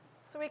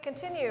So we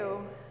continue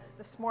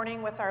this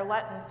morning with our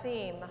Lenten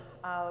theme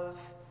of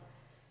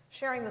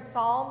sharing the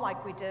psalm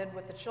like we did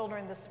with the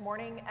children this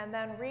morning, and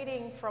then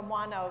reading from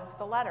one of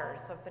the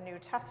letters of the New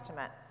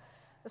Testament.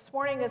 This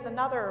morning is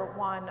another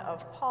one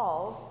of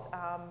Paul's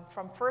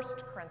from 1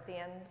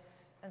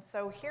 Corinthians, and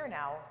so here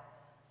now,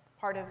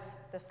 part of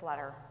this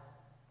letter.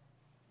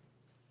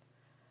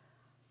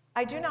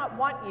 I do not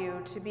want you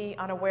to be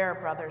unaware,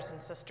 brothers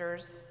and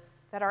sisters,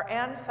 that our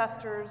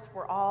ancestors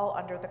were all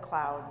under the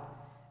cloud,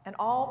 and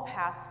all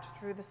passed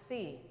through the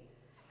sea,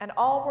 and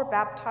all were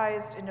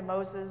baptized into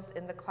Moses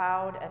in the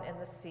cloud and in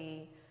the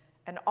sea,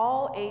 and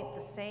all ate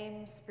the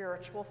same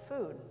spiritual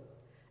food,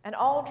 and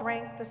all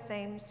drank the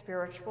same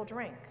spiritual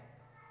drink.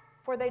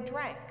 For they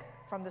drank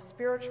from the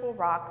spiritual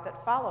rock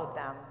that followed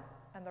them,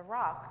 and the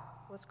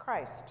rock was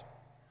Christ.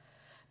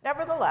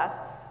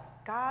 Nevertheless,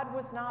 God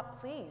was not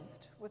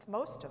pleased with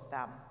most of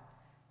them,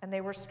 and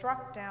they were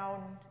struck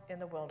down in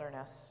the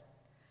wilderness.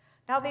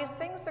 Now these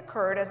things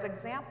occurred as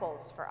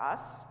examples for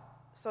us,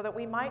 so that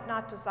we might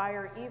not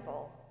desire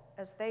evil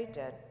as they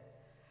did.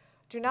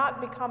 Do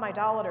not become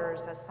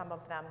idolaters as some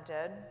of them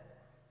did.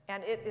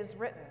 And it is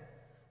written,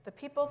 the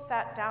people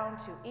sat down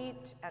to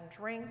eat and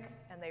drink,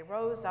 and they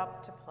rose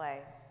up to play.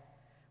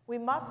 We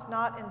must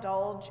not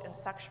indulge in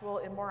sexual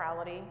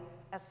immorality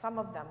as some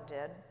of them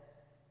did,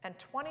 and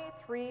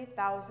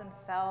 23,000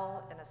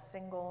 fell in a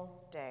single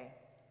day.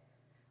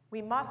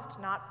 We must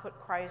not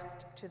put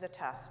Christ to the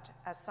test,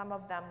 as some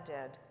of them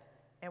did,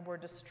 and were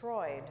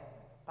destroyed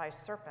by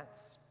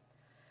serpents.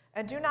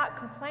 And do not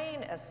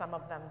complain, as some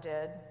of them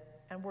did,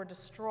 and were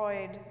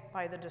destroyed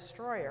by the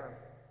destroyer.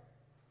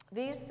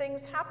 These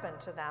things happened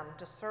to them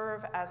to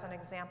serve as an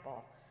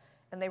example,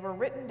 and they were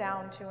written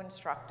down to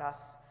instruct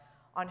us,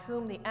 on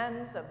whom the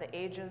ends of the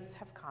ages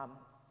have come.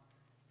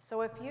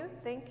 So if you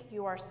think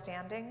you are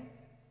standing,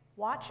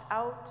 watch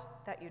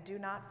out that you do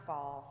not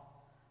fall.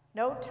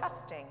 No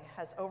testing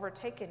has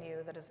overtaken you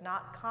that is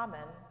not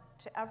common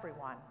to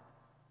everyone.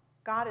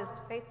 God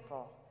is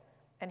faithful,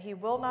 and he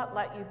will not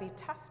let you be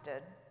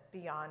tested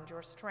beyond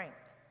your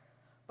strength.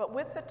 But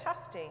with the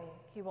testing,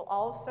 he will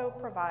also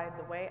provide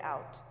the way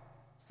out,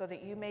 so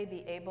that you may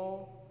be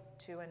able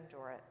to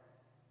endure it.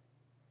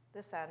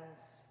 This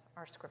ends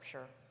our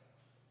scripture.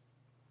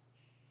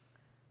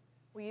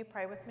 Will you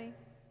pray with me?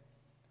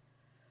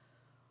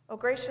 O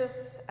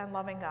gracious and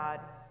loving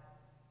God,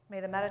 may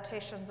the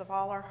meditations of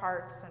all our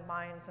hearts and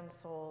minds and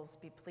souls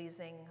be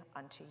pleasing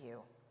unto you.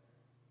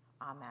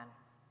 Amen.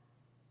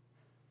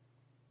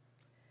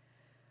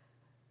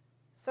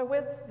 So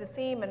with the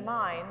theme in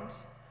mind,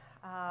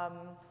 I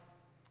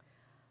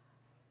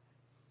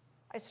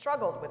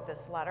struggled with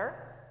this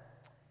letter,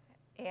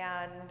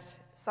 and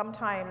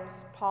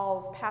sometimes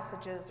Paul's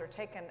passages are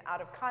taken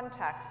out of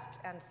context,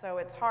 and so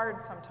it's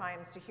hard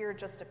sometimes to hear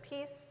just a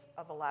piece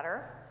of a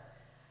letter.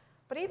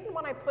 But even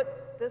when I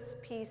put this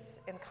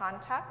piece in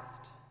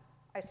context,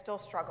 I still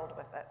struggled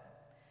with it.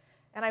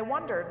 And I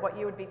wondered what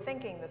you would be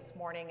thinking this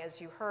morning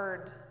as you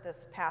heard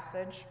this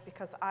passage,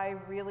 because I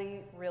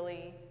really,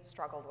 really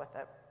struggled with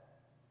it.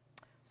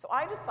 So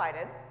I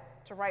decided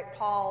to write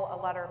Paul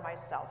a letter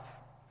myself.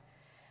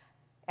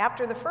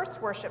 After the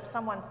first worship,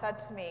 someone said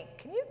to me,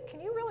 can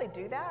you really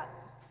do that?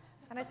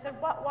 And I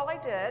said, well, I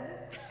did.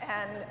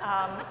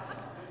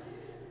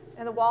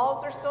 And the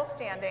walls are still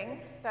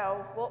standing,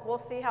 so we'll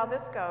see how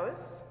this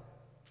goes.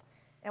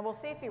 And we'll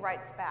see if he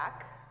writes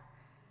back.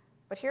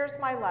 But here's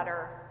my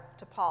letter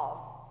to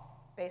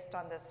Paul, based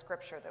on this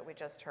scripture that we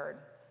just heard.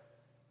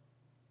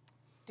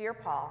 Dear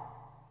Paul,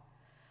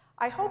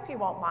 I hope you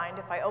won't mind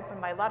if I open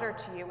my letter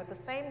to you with the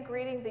same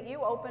greeting that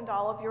you opened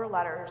all of your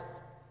letters.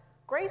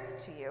 Grace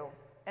to you,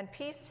 and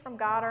peace from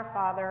God our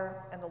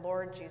Father and the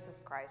Lord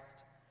Jesus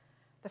Christ.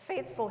 The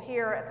faithful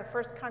here at the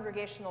First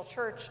Congregational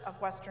Church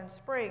of Western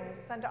Springs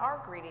send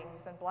our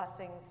greetings and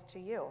blessings to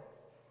you.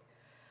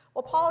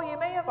 Well, Paul, you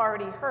may have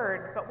already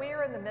heard, but we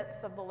are in the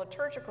midst of the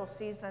liturgical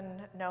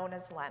season known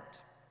as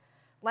Lent.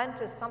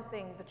 Lent is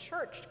something the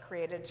church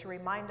created to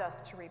remind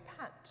us to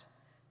repent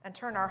and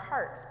turn our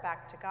hearts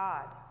back to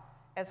God,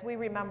 as we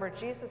remember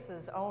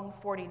Jesus' own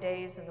 40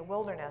 days in the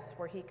wilderness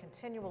where he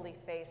continually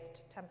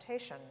faced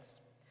temptations.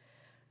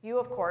 You,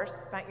 of course,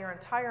 spent your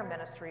entire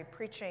ministry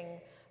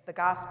preaching the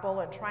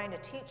gospel and trying to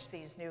teach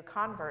these new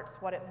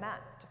converts what it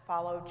meant to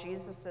follow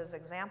Jesus'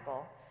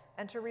 example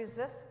and to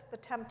resist the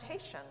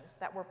temptations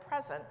that were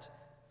present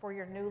for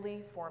your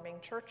newly forming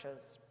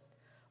churches.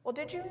 Well,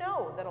 did you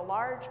know that a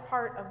large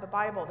part of the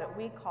Bible that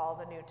we call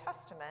the New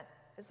Testament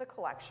is a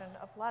collection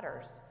of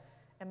letters?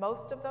 And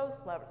most of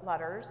those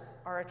letters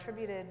are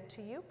attributed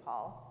to you,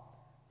 Paul.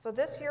 So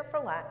this year for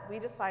Lent, we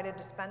decided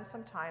to spend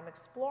some time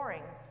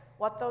exploring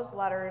what those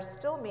letters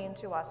still mean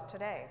to us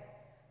today,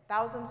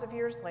 thousands of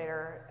years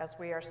later, as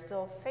we are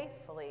still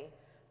faithfully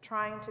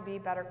trying to be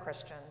better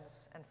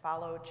Christians and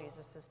follow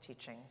Jesus'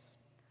 teachings.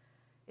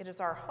 It is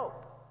our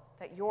hope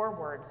that your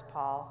words,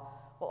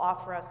 Paul, will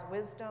offer us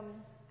wisdom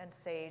and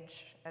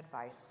sage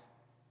advice.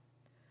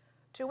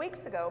 2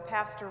 weeks ago,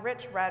 Pastor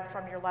Rich read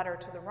from your letter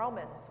to the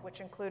Romans, which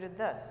included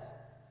this: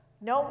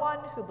 no one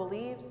who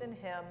believes in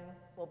him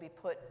will be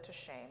put to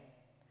shame.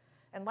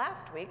 And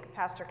last week,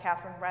 Pastor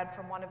Catherine read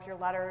from one of your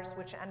letters,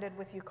 which ended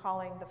with you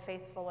calling the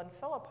faithful in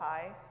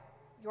Philippi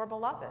your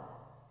beloved.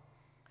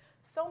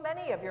 So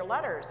many of your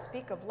letters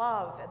speak of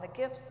love and the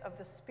gifts of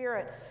the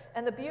Spirit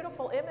and the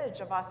beautiful image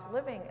of us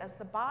living as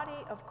the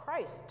body of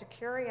Christ to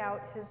carry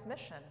out his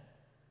mission.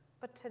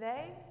 But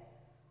today,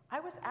 I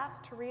was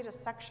asked to read a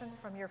section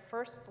from your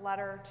first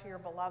letter to your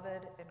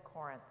beloved in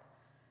Corinth.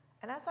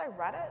 And as I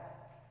read it,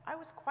 I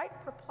was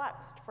quite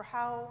perplexed for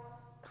how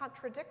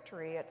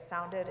contradictory it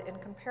sounded in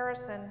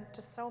comparison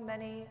to so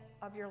many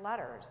of your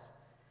letters.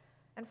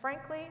 And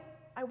frankly,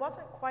 I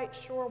wasn't quite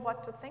sure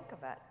what to think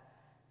of it,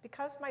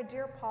 because, my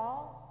dear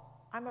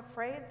Paul, I'm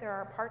afraid there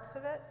are parts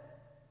of it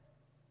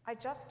I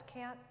just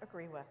can't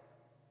agree with.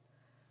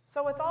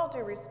 So with all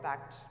due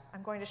respect,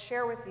 I'm going to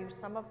share with you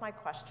some of my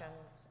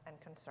questions and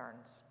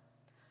concerns.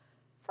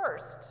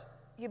 First,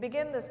 you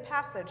begin this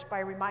passage by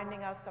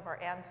reminding us of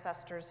our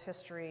ancestors'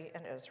 history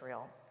in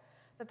Israel,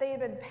 that they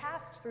had been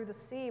passed through the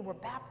sea, were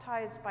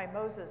baptized by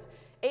Moses,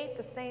 ate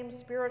the same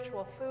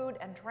spiritual food,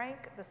 and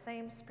drank the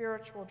same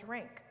spiritual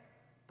drink.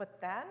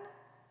 But then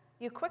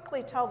you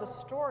quickly tell the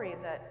story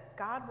that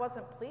God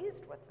wasn't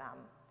pleased with them,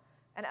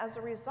 and as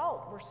a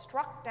result were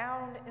struck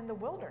down in the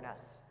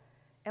wilderness.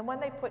 And when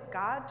they put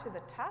God to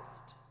the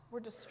test, were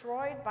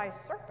destroyed by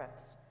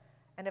serpents.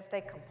 And if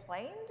they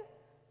complained,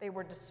 they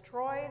were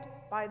destroyed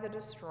by the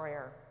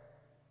destroyer.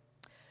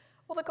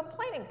 Well, the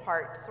complaining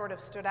part sort of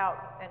stood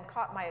out and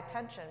caught my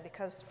attention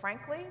because,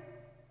 frankly,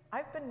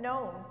 I've been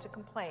known to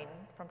complain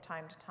from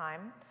time to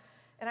time,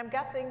 and I'm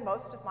guessing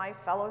most of my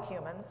fellow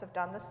humans have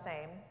done the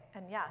same.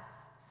 And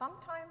yes,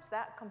 sometimes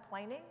that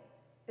complaining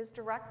is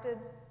directed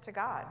to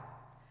God.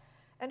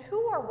 And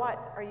who or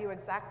what are you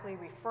exactly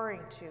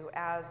referring to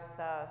as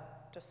the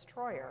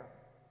destroyer?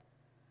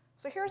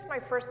 So here's my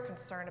first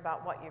concern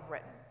about what you've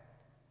written.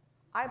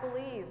 I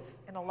believe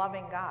in a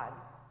loving God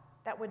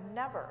that would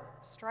never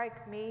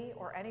strike me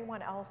or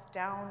anyone else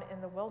down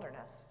in the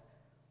wilderness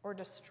or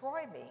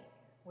destroy me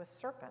with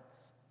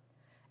serpents.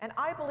 And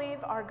I believe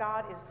our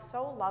God is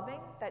so loving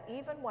that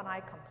even when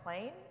I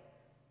complain,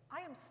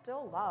 I am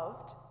still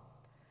loved.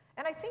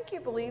 And I think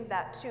you believe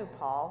that too,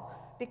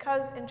 Paul,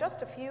 because in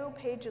just a few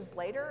pages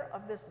later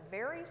of this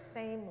very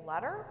same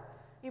letter,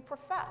 you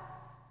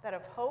profess that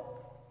of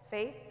hope,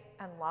 faith,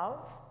 and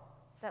love,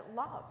 that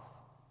love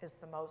is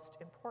the most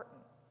important.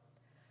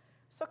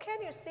 So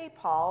can you see,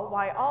 Paul,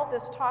 why all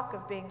this talk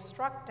of being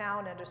struck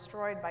down and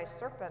destroyed by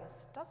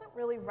serpents doesn't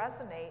really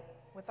resonate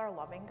with our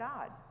loving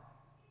God?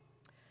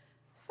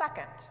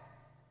 Second,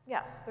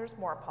 yes, there's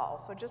more, Paul,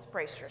 so just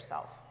brace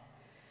yourself.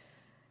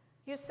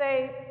 You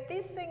say,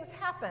 these things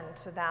happened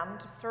to them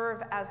to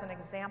serve as an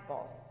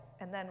example,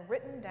 and then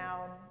written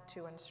down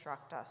to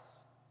instruct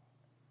us.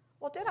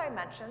 Well, did I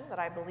mention that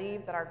I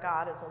believe that our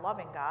God is a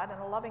loving God, and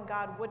a loving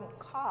God wouldn't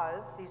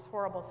cause these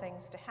horrible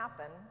things to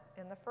happen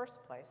in the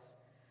first place?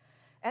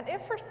 And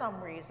if for some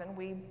reason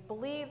we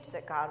believed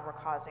that God were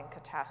causing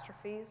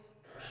catastrophes,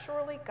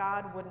 surely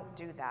God wouldn't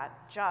do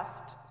that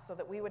just so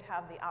that we would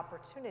have the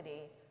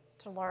opportunity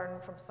to learn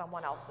from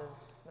someone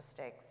else's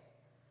mistakes.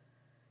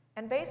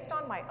 And based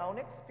on my own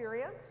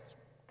experience,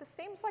 this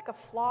seems like a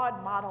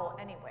flawed model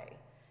anyway,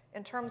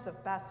 in terms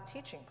of best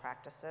teaching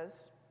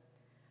practices.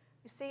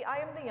 You see, I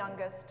am the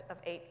youngest of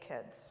 8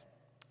 kids,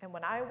 and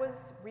when I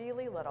was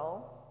really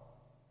little,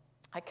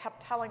 I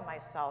kept telling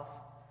myself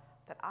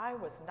that I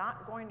was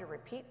not going to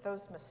repeat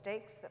those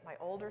mistakes that my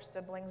older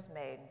siblings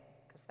made,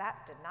 because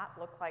that did not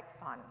look like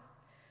fun.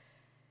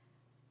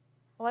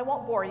 Well, I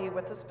won't bore you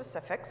with the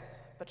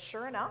specifics, but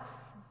sure enough,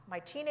 my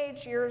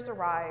teenage years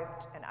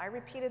arrived, and I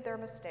repeated their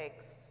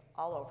mistakes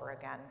all over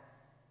again.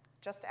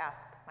 Just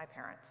ask my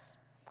parents.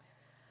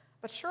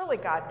 But surely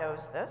God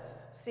knows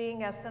this,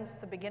 seeing as since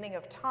the beginning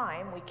of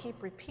time, we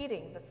keep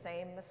repeating the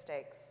same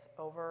mistakes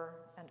over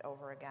and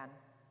over again.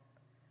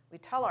 We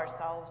tell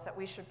ourselves that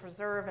we should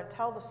preserve and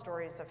tell the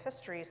stories of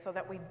history so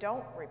that we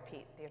don't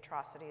repeat the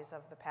atrocities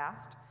of the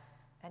past,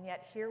 and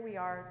yet here we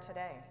are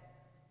today,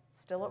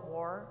 still at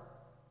war,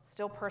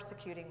 still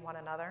persecuting one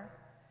another.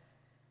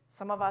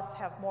 Some of us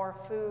have more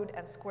food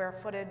and square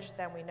footage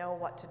than we know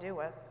what to do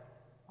with,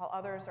 while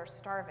others are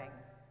starving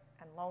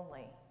and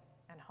lonely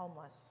and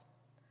homeless.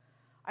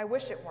 I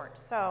wish it weren't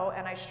so,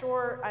 and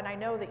I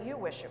know that you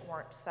wish it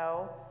weren't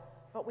so,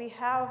 but we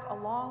have a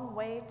long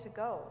way to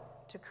go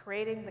to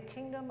creating the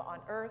kingdom on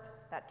earth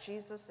that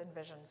Jesus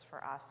envisions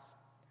for us.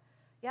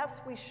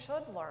 Yes, we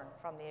should learn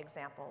from the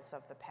examples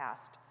of the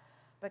past,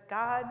 but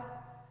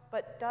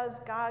does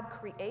God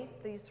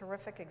create these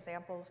horrific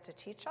examples to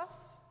teach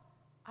us?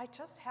 I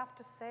just have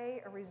to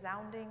say a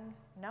resounding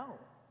no.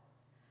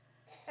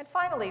 And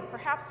finally,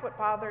 perhaps what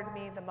bothered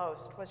me the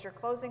most was your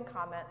closing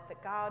comment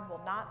that God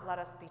will not let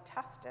us be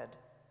tested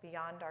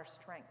beyond our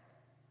strength.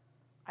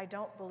 I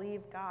don't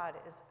believe God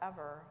is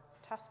ever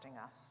testing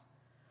us.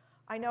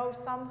 I know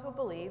some who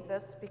believe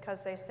this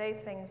because they say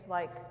things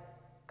like,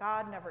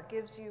 God never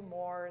gives you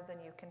more than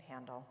you can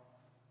handle,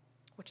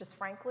 which is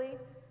frankly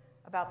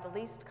about the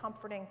least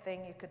comforting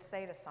thing you could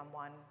say to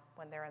someone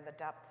when they're in the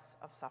depths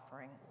of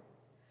suffering.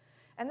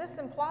 And this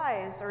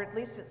implies, or at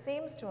least it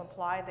seems to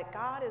imply, that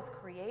God is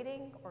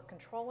creating or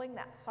controlling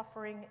that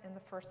suffering in the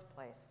first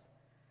place.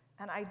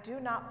 And I do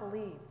not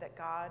believe that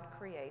God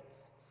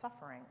creates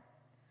suffering.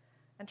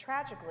 And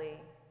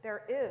tragically,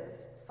 there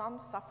is some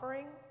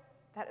suffering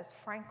that is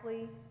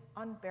frankly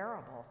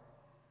unbearable.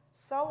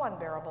 So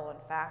unbearable,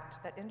 in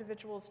fact, that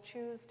individuals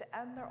choose to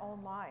end their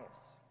own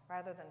lives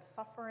rather than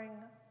suffering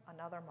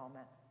another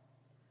moment.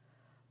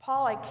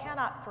 Paul, I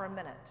cannot for a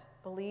minute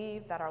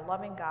believe that our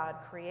loving God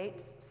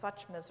creates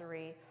such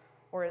misery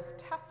or is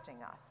testing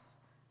us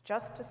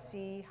just to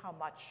see how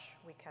much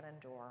we can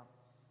endure.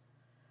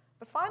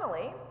 But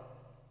finally,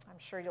 I'm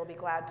sure you'll be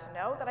glad to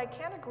know that I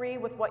can agree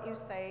with what you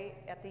say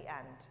at the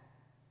end.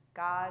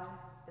 God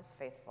is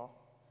faithful.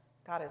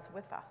 God is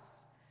with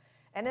us.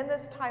 And in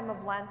this time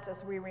of Lent,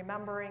 as we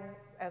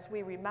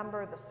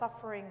remember the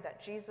suffering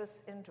that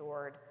Jesus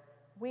endured,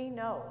 we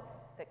know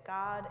that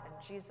God and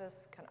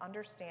Jesus can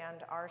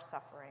understand our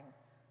suffering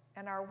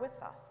and are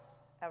with us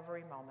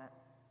every moment.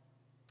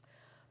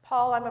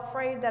 Paul, I'm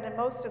afraid that in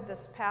most of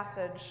this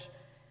passage,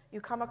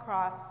 you come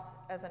across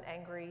as an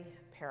angry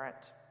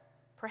parent,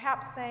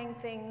 perhaps saying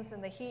things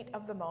in the heat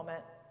of the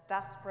moment,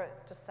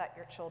 desperate to set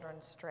your children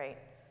straight.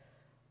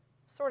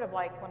 Sort of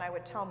like when I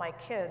would tell my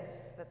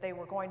kids that they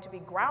were going to be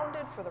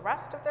grounded for the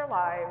rest of their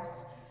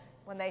lives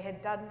when they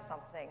had done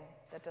something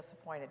that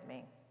disappointed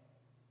me.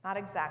 Not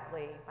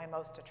exactly my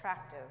most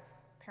attractive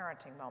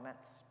parenting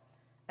moments.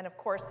 And of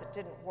course, it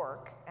didn't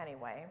work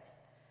anyway.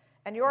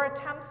 And your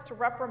attempts to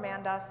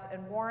reprimand us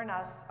and warn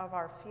us of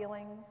our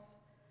feelings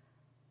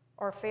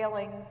or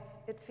failings,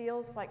 it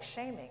feels like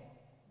shaming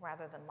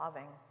rather than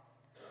loving.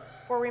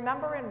 For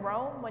remember in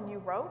Rome when you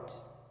wrote,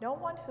 "No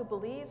one who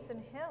believes in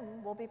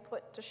him will be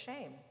put to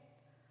shame."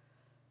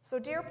 So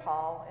dear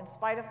Paul, in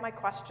spite of my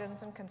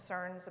questions and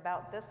concerns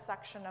about this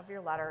section of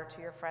your letter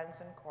to your friends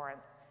in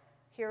Corinth,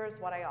 here is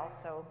what I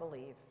also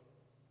believe.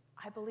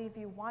 I believe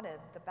you wanted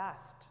the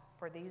best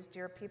for these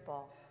dear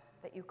people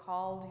that you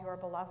called your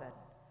beloved.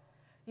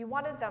 You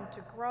wanted them to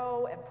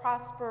grow and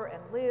prosper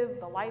and live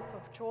the life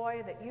of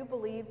joy that you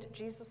believed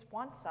Jesus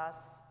wants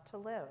us to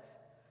live.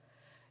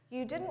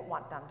 You didn't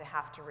want them to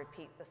have to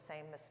repeat the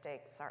same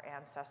mistakes our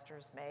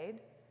ancestors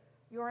made.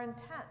 Your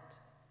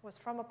intent was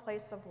from a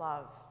place of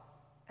love,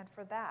 and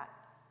for that,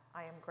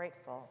 I am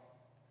grateful.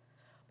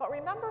 But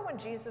remember when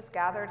Jesus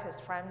gathered his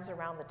friends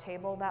around the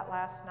table that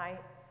last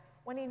night,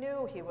 when he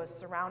knew he was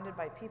surrounded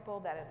by people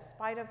that in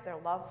spite of their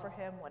love for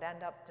him would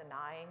end up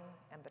denying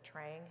and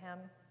betraying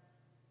him?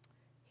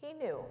 He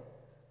knew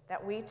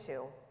that we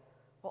too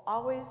will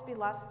always be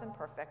less than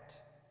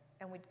perfect,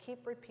 and we'd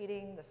keep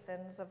repeating the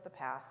sins of the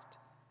past.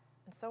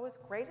 And so his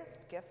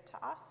greatest gift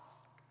to us,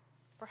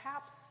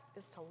 perhaps,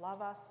 is to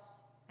love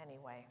us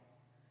anyway.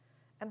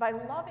 And by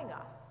loving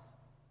us,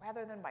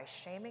 rather than by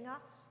shaming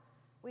us,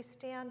 we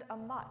stand a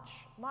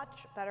much,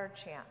 much better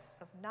chance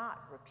of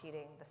not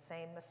repeating the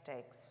same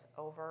mistakes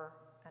over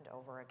and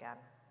over again.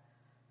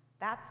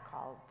 That's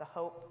called the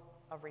hope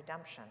of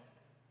redemption.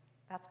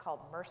 That's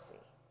called mercy.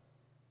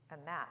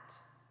 And that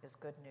is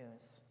good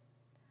news.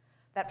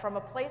 That from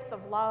a place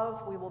of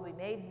love, we will be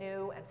made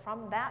new, and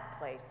from that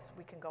place,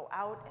 we can go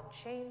out and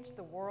change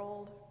the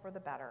world for the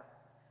better.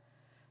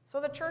 So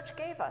the church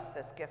gave us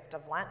this gift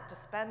of Lent to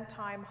spend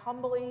time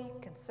humbly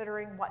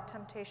considering what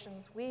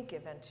temptations we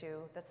give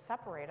into that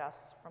separate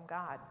us from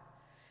God.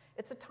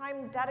 It's a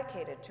time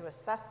dedicated to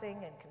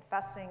assessing and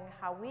confessing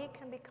how we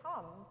can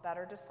become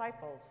better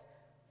disciples,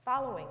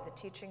 following the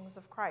teachings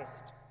of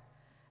Christ.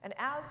 And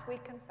as we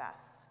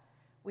confess,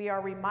 we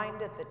are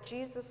reminded that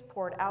Jesus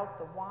poured out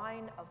the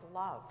wine of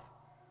love,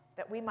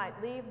 that we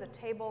might leave the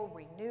table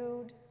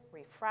renewed,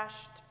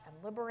 refreshed,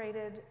 and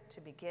liberated to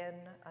begin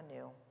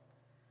anew.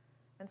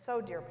 And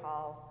so, dear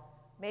Paul,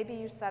 maybe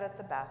you said it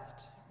the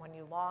best when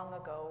you long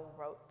ago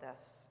wrote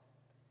this: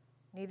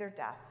 "Neither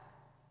death,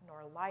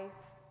 nor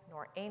life,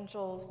 nor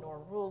angels, nor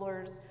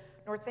rulers,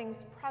 nor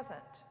things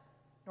present,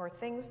 nor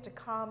things to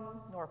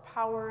come, nor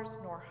powers,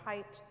 nor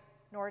height,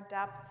 nor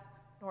depth,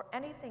 nor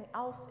anything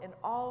else in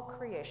all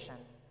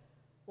creation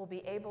will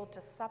be able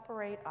to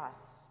separate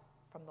us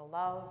from the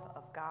love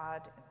of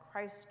God in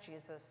Christ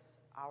Jesus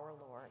our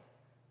Lord."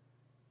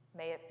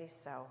 May it be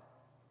so.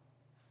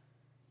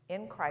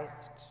 In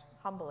Christ,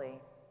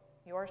 humbly,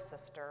 your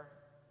sister,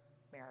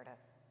 Meredith.